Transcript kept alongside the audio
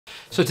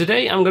So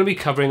today I'm going to be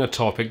covering a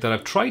topic that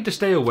I've tried to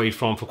stay away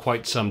from for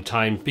quite some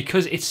time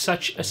because it's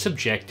such a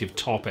subjective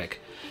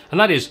topic, and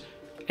that is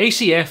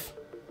ACF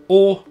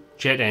or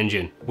jet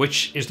engine,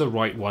 which is the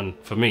right one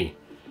for me.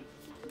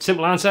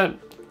 Simple answer,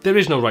 there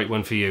is no right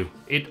one for you.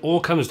 It all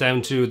comes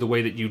down to the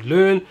way that you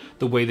learn,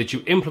 the way that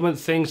you implement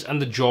things,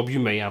 and the job you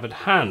may have at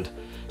hand.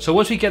 So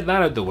once we get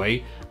that out of the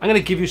way, I'm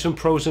going to give you some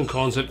pros and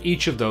cons of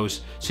each of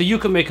those so you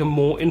can make a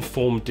more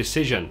informed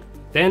decision.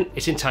 Then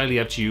it's entirely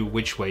up to you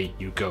which way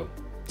you go.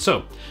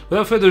 So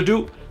without further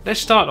ado, let's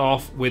start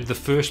off with the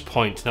first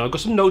point. Now I've got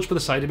some notes by the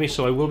side of me,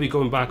 so I will be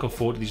going back and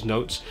forth to these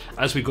notes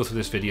as we go through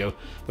this video,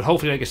 but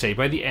hopefully, like I say,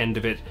 by the end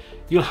of it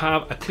you'll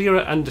have a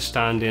clearer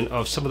understanding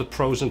of some of the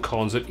pros and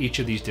cons of each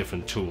of these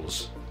different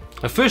tools.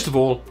 Now first of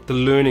all, the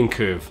learning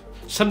curve.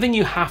 Something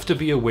you have to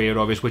be aware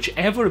of is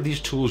whichever of these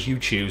tools you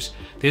choose,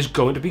 there's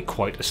going to be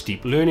quite a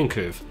steep learning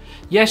curve.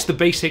 Yes, the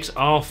basics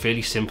are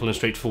fairly simple and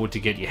straightforward to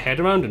get your head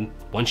around, and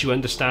once you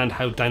understand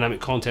how dynamic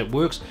content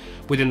works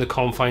within the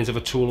confines of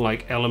a tool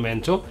like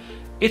Elementor,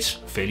 it's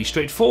fairly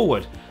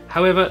straightforward.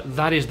 However,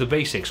 that is the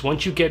basics.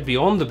 Once you get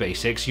beyond the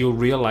basics, you'll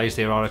realize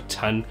there are a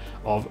ton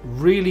of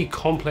really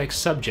complex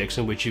subjects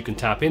in which you can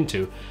tap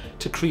into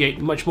to create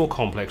much more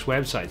complex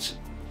websites.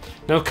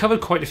 Now, I've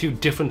covered quite a few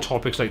different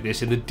topics like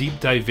this in the deep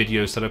dive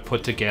videos that I've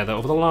put together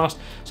over the last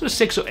sort of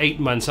 6 or 8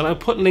 months, and I'll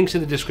put links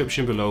in the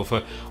description below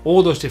for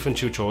all those different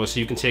tutorials so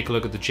you can take a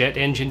look at the jet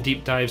engine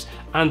deep dives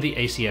and the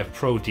ACF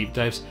Pro deep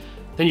dives.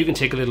 Then you can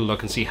take a little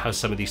look and see how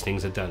some of these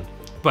things are done.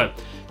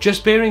 But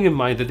just bearing in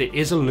mind that there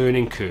is a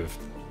learning curve.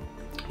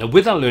 Now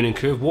with that learning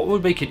curve, what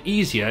would make it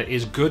easier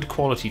is good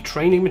quality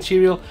training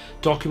material,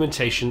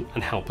 documentation,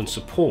 and help and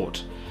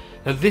support.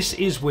 Now this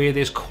is where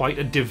there's quite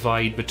a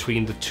divide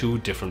between the two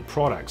different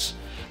products.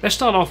 Let's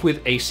start off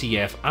with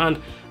ACF,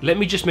 and let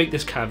me just make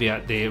this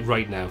caveat there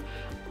right now.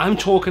 I'm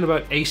talking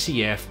about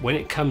ACF when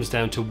it comes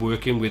down to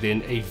working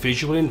within a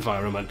visual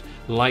environment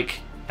like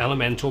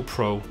Elementor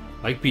Pro,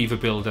 like Beaver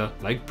Builder,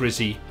 like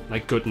Brizy,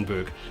 like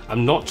Gutenberg.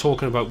 I'm not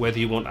talking about whether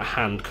you want to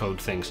hand code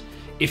things.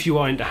 If you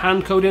are into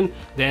hand coding,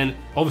 then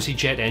obviously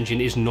Jet Engine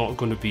is not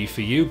going to be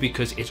for you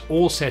because it's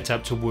all set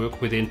up to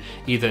work within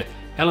either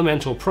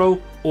Elementor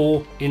Pro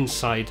or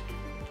inside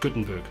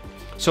Gutenberg.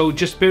 So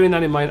just bearing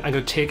that in mind, I'm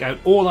going to take out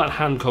all that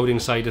hand coding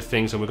side of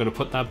things and we're going to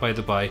put that by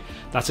the by.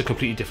 That's a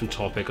completely different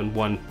topic and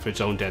one for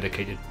its own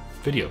dedicated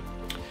video.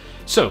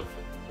 So,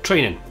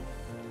 training.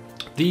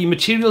 The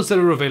materials that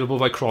are available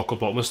by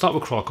Crockleblock, we'll start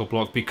with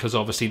Crockleblock because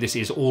obviously this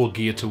is all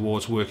geared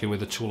towards working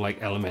with a tool like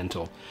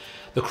Elementor.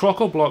 The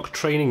Crockleblock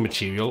training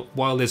material,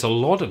 while there's a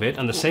lot of it,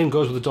 and the same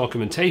goes with the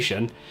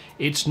documentation,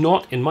 it's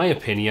not, in my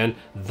opinion,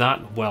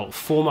 that well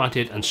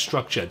formatted and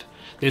structured.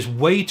 There's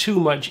way too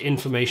much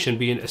information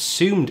being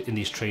assumed in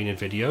these training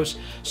videos,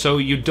 so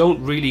you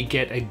don't really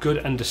get a good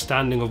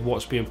understanding of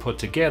what's being put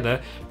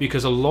together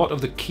because a lot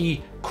of the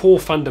key core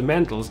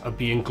fundamentals are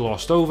being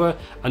glossed over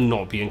and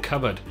not being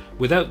covered.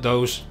 Without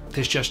those,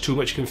 there's just too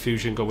much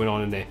confusion going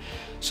on in there.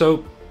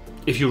 So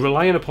if you're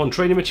relying upon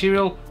training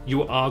material,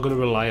 you are going to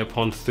rely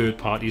upon third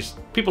parties,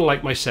 people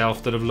like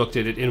myself that have looked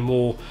at it in a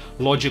more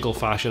logical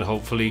fashion,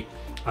 hopefully,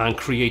 and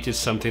created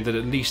something that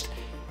at least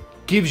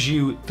gives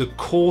you the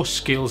core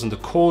skills and the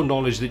core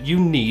knowledge that you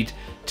need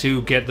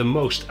to get the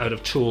most out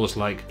of tools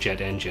like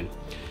Jet Engine.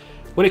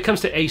 When it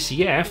comes to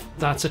ACF,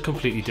 that's a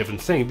completely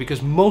different thing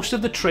because most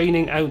of the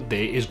training out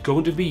there is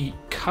going to be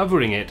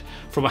covering it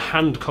from a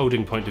hand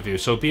coding point of view.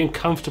 So being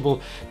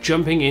comfortable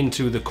jumping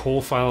into the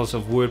core files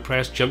of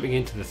WordPress, jumping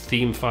into the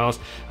theme files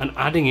and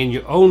adding in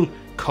your own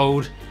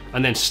code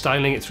and then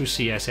styling it through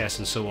CSS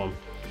and so on.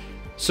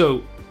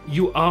 So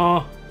you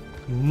are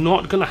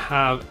not going to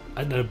have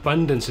an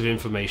abundance of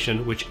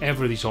information,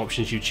 whichever of these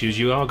options you choose.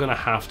 You are going to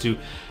have to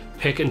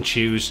pick and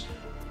choose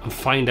and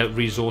find out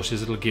resources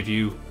that will give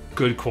you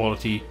good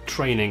quality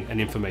training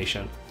and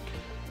information.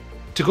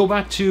 To go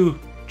back to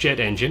Jet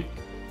Engine,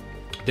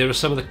 there are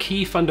some of the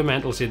key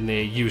fundamentals in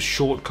there, use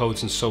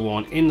shortcodes and so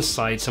on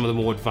inside some of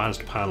the more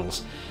advanced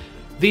panels.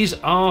 These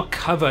are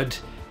covered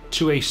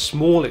to a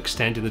small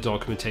extent in the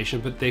documentation,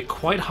 but they're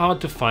quite hard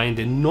to find.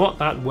 They're not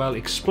that well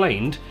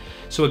explained.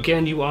 So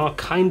again, you are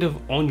kind of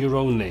on your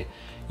own there.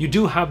 You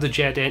do have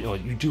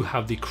the you do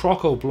have the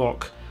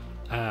Crockleblock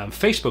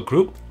Facebook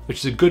group, which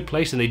is a good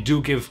place, and they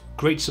do give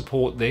great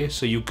support there,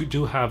 so you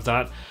do have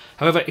that.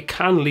 However, it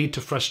can lead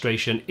to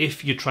frustration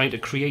if you're trying to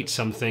create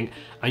something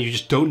and you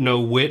just don't know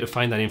where to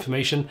find that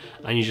information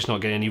and you're just not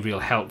getting any real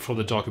help from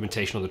the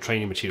documentation or the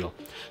training material.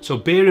 So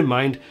bear in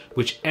mind,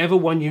 whichever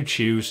one you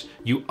choose,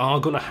 you are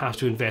going to have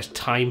to invest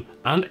time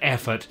and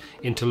effort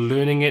into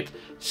learning it,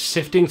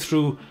 sifting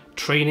through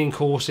training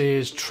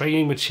courses,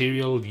 training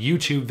material,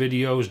 YouTube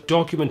videos,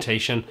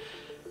 documentation,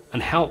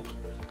 and help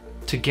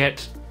to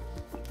get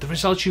the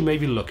results you may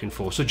be looking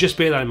for. So just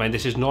bear that in mind.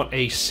 This is not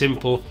a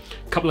simple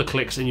couple of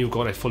clicks and you've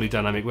got a fully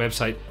dynamic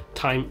website.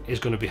 Time is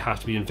going to have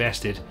to be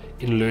invested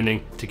in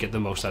learning to get the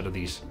most out of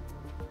these.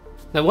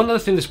 Now, one other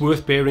thing that's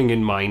worth bearing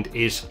in mind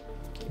is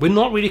we're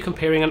not really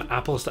comparing an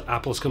apples to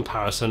apples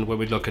comparison when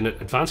we're looking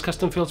at Advanced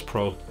Custom Fields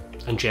Pro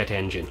and Jet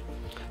Engine.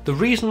 The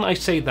reason I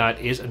say that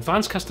is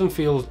Advanced Custom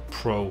Fields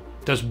Pro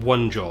does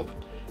one job.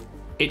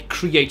 It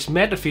creates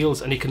meta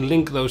fields and it can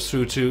link those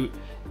through to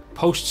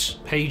posts,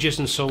 pages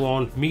and so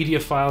on, media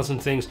files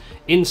and things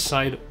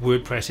inside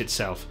WordPress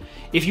itself.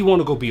 If you want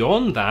to go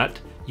beyond that,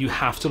 you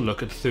have to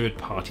look at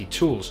third-party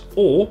tools,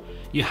 or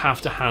you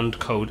have to hand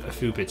code a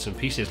few bits and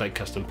pieces like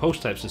custom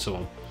post types and so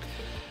on.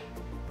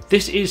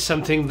 This is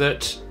something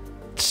that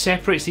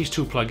separates these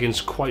two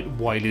plugins quite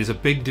widely. There's a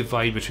big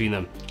divide between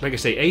them. Like I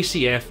say,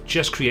 ACF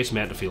just creates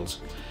meta fields,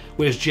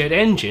 whereas Jet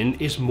Engine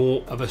is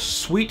more of a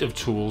suite of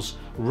tools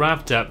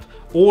wrapped up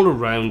all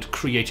around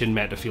creating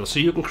meta fields. So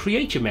you can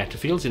create your meta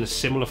fields in a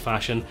similar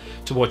fashion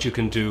to what you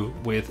can do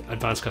with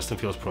Advanced Custom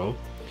Fields Pro.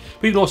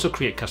 But you can also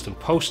create custom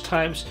post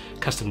types,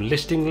 custom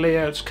listing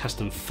layouts,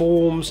 custom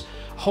forms,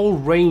 a whole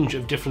range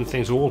of different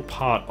things are all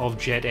part of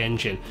Jet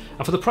Engine.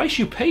 And for the price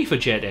you pay for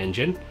Jet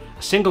Engine,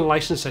 a single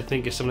license I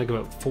think is something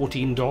like about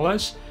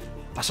 $14.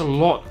 That's a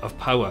lot of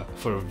power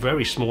for a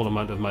very small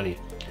amount of money.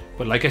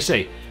 But like I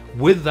say,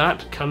 with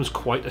that comes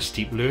quite a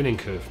steep learning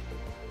curve.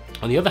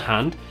 On the other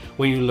hand,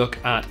 when you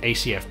look at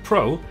ACF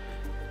Pro,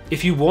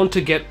 if you want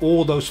to get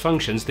all those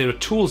functions, there are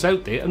tools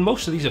out there, and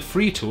most of these are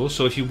free tools.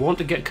 So if you want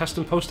to get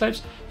custom post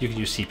types, you can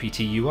use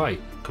CPT UI,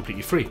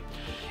 completely free.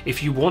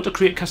 If you want to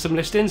create custom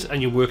listings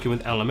and you're working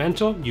with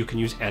Elementor, you can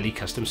use LE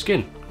Custom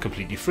Skin,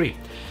 completely free.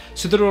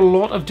 So there are a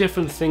lot of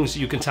different things that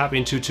you can tap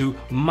into to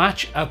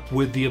match up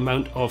with the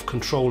amount of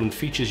control and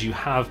features you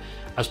have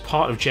as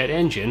part of Jet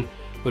Engine,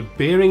 but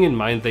bearing in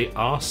mind they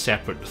are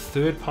separate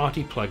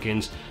third-party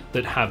plugins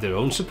that have their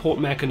own support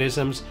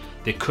mechanisms.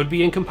 There could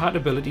be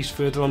incompatibilities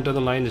further on down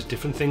the line as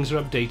different things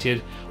are updated,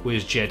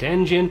 whereas Jet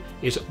Engine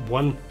is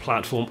one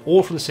platform,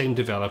 all from the same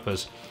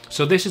developers.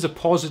 So this is a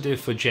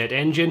positive for Jet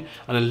Engine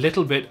and a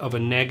little bit of a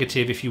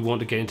negative if you want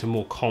to get into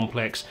more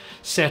complex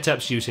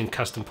setups using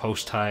custom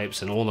post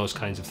types and all those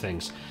kinds of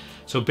things.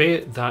 So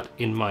bear that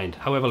in mind.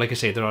 However, like I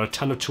say, there are a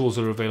ton of tools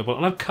that are available,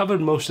 and I've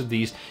covered most of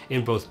these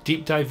in both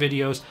deep dive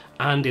videos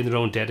and in their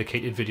own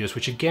dedicated videos,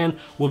 which again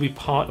will be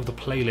part of the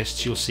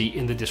playlists you'll see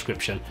in the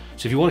description.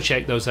 So if you want to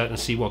check those out and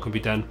see what can be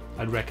done,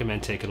 I'd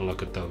recommend taking a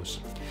look at those.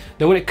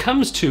 Now, when it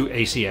comes to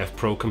ACF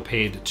Pro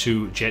compared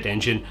to Jet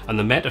Engine and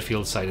the meta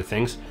field side of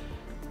things,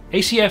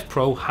 ACF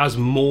Pro has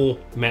more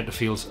meta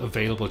fields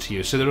available to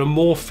you. So there are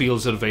more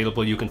fields that are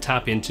available you can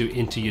tap into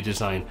your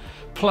design.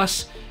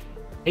 Plus,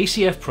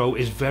 ACF Pro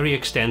is very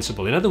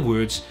extensible. In other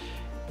words,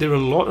 there are a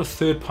lot of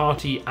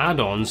third-party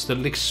add-ons that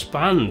will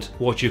expand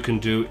what you can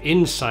do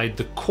inside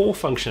the core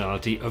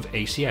functionality of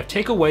ACF.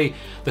 Take away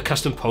the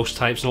custom post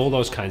types and all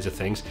those kinds of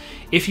things.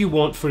 If you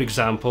want, for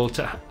example,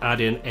 to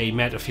add in a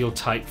meta field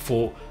type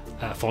for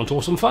Font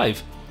Awesome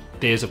 5,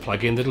 there's a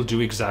plugin that'll do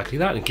exactly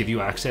that and give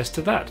you access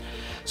to that.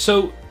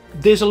 So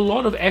there's a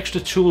lot of extra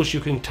tools you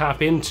can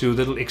tap into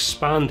that'll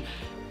expand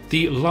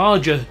the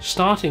larger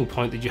starting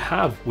point that you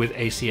have with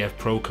ACF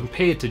Pro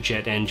compared to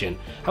Jet Engine.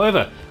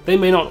 However, they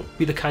may not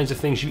be the kinds of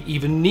things you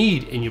even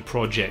need in your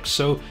project.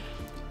 So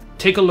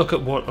take a look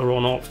at what are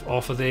on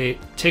offer there.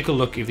 Take a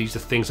look if these are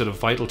things that are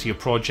vital to your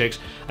projects,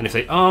 and if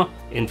they are,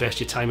 invest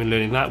your time in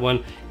learning that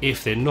one.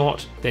 If they're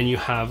not, then you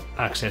have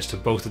access to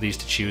both of these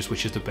to choose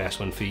which is the best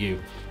one for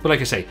you. But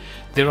like I say,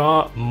 there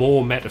are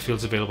more meta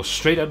fields available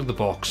straight out of the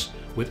box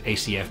with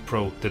ACF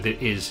Pro than there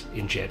is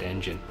in Jet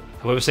Engine.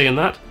 However, saying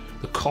that,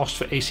 the cost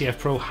for ACF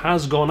Pro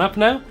has gone up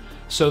now,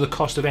 so the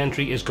cost of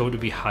entry is going to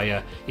be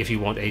higher if you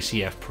want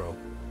ACF Pro.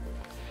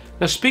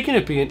 Now, speaking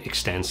of being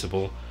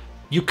extensible,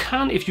 you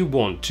can, if you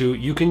want to,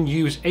 you can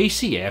use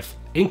ACF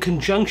in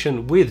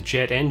conjunction with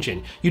Jet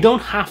Engine. You don't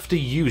have to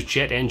use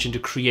Jet Engine to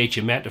create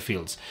your meta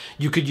fields.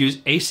 You could use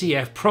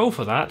ACF Pro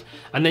for that,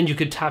 and then you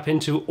could tap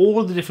into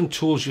all the different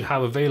tools you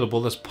have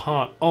available as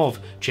part of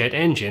Jet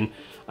Engine,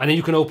 and then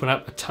you can open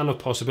up a ton of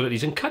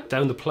possibilities and cut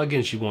down the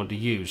plugins you want to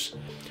use.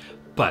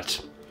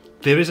 But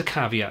there is a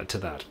caveat to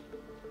that.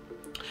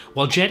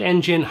 While Jet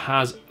Engine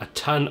has a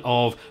ton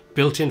of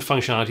built-in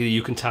functionality that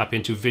you can tap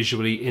into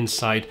visually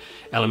inside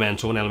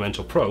Elementor and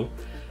Elementor Pro,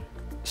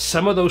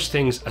 some of those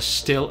things are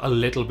still a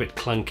little bit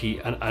clunky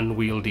and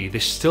unwieldy. They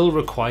still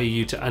require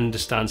you to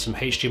understand some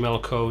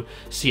HTML code,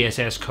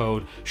 CSS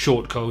code,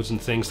 shortcodes and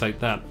things like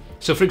that.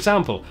 So for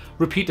example,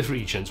 repeater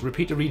regions.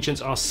 Repeater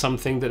regions are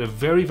something that are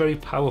very, very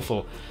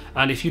powerful.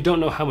 And if you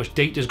don't know how much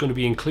data is going to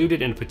be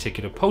included in a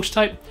particular post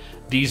type,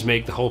 these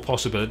make the whole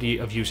possibility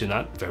of using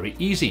that very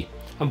easy.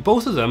 And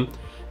both of them,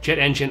 Jet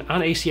Engine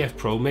and ACF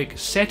Pro, make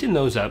setting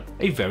those up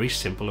a very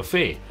simple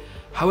affair.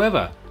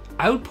 However,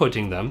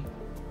 outputting them,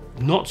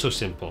 not so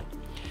simple.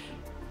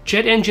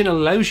 Jet Engine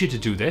allows you to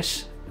do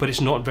this, but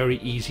it's not very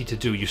easy to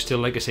do. You still,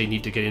 like I say,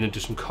 need to get in and do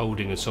some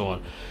coding and so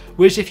on.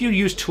 Whereas if you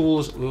use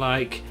tools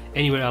like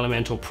Anywhere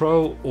Elementor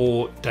Pro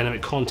or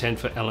Dynamic Content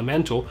for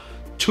Elementor,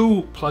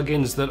 two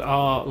plugins that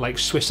are like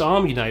Swiss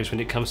Army knives when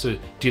it comes to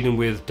dealing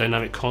with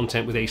dynamic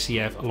content with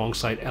ACF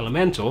alongside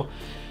Elementor,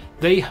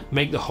 they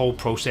make the whole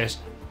process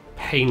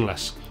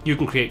painless. You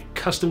can create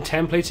custom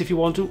templates if you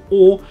want to,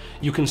 or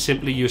you can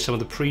simply use some of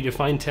the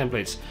predefined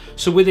templates.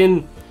 So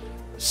within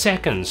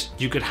seconds,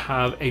 you could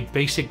have a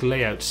basic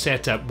layout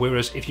set up,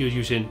 whereas if you're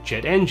using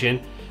Jet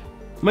Engine,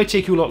 It might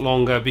take you a lot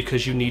longer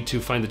because you need to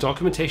find the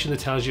documentation that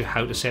tells you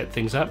how to set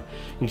things up.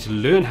 You need to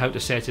learn how to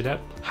set it up,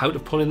 how to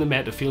pull in the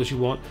meta fields you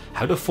want,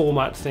 how to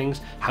format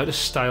things, how to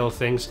style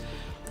things.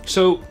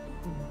 So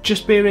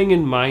just bearing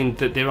in mind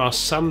that there are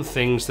some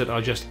things that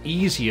are just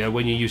easier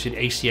when you're using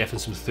ACF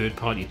and some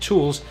third-party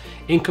tools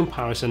in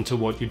comparison to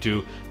what you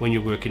do when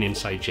you're working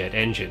inside Jet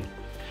Engine.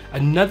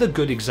 Another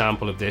good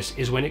example of this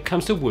is when it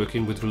comes to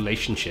working with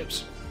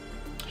relationships.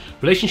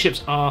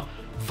 Relationships are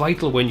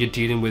vital when you're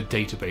dealing with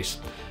database.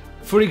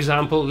 For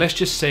example, let's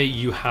just say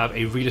you have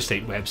a real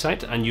estate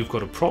website and you've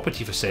got a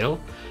property for sale.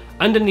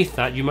 Underneath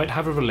that, you might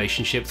have a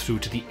relationship through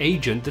to the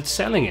agent that's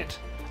selling it.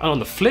 And on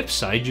the flip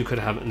side, you could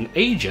have an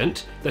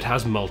agent that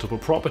has multiple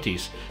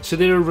properties. So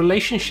there are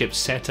relationships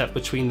set up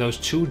between those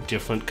two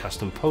different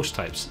custom post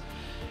types.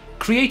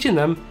 Creating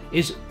them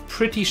is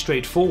pretty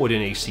straightforward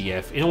in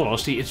ACF. In all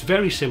honesty, it's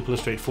very simple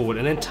and straightforward.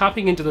 And then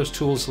tapping into those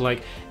tools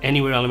like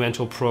Anywhere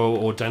Elementor Pro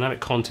or Dynamic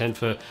Content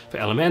for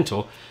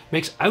Elementor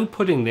makes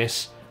outputting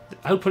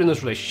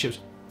those relationships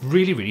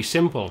really, really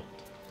simple.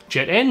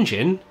 Jet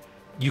Engine,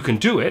 you can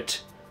do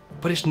it,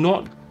 but it's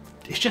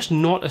just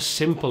not as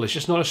simple, it's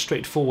just not as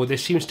straightforward. There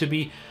seems to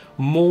be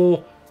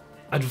more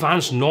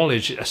advanced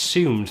knowledge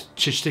assumed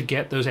just to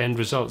get those end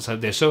results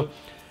out there. So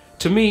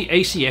to me,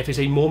 ACF is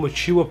a more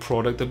mature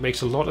product that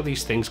makes a lot of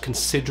these things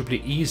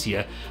considerably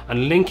easier,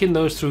 and linking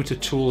those through to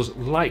tools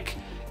like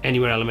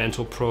Anywhere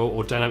Elementor Pro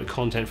or Dynamic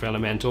Content for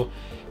Elementor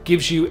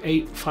gives you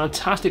a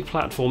fantastic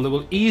platform that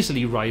will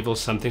easily rival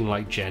something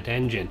like Jet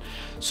Engine.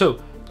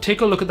 So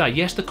take a look at that.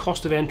 Yes, the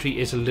cost of entry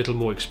is a little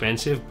more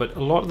expensive, but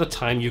a lot of the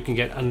time you can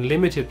get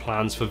unlimited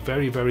plans for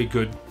very, very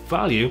good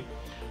value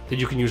that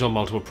you can use on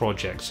multiple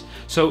projects.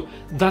 So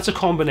that's a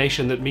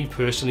combination that me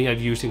personally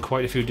I've used in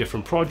quite a few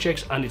different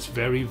projects, and it's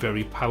very,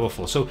 very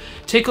powerful. So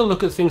take a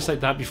look at things like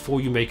that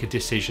before you make a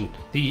decision.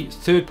 The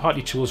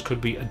third-party tools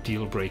could be a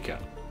deal breaker.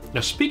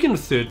 Now, speaking of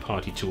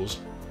third-party tools,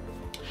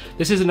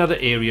 this is another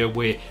area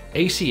where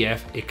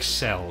ACF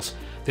excels.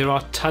 There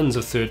are tons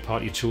of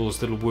third-party tools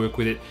that will work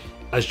with it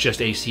as just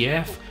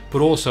ACF,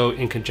 but also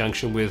in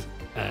conjunction with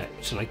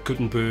so like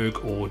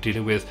Gutenberg or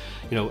dealing with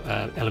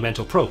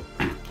Elementor Pro.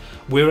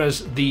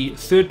 Whereas the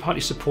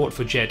third-party support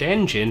for Jet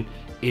Engine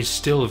is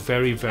still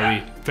very,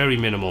 very, very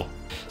minimal.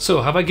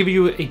 So have I given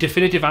you a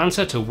definitive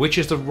answer to which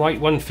is the right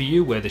one for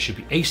you, whether it should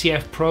be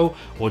ACF Pro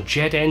or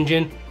Jet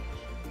Engine?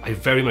 I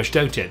very much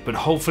doubt it, but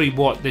hopefully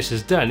what this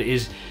has done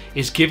is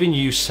giving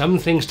you some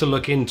things to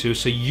look into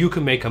so you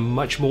can make a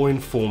much more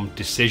informed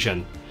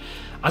decision.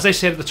 As I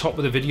said at the top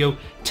of the video,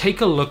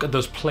 take a look at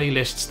those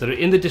playlists that are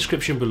in the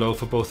description below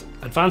for both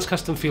Advanced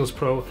Custom Fields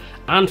Pro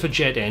and for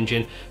Jet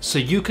Engine, so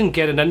you can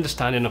get an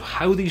understanding of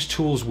how these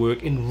tools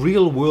work in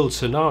real world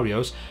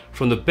scenarios,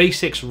 from the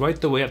basics right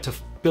the way up to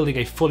building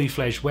a fully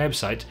fledged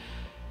website.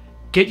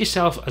 Get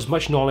yourself as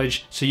much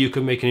knowledge so you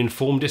can make an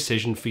informed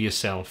decision for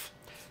yourself.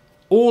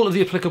 All of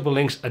the applicable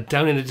links are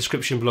down in the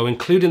description below,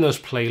 including those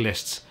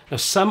playlists. Now,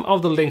 some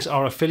of the links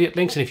are affiliate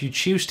links, and if you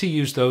choose to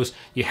use those,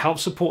 you help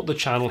support the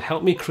channel,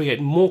 help me create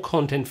more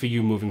content for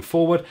you moving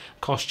forward,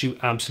 cost you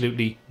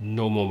absolutely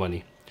no more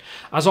money.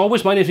 As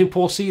always, my name is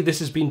Paul C. This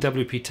has been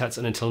WPTuts,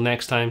 and until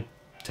next time,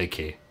 take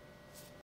care.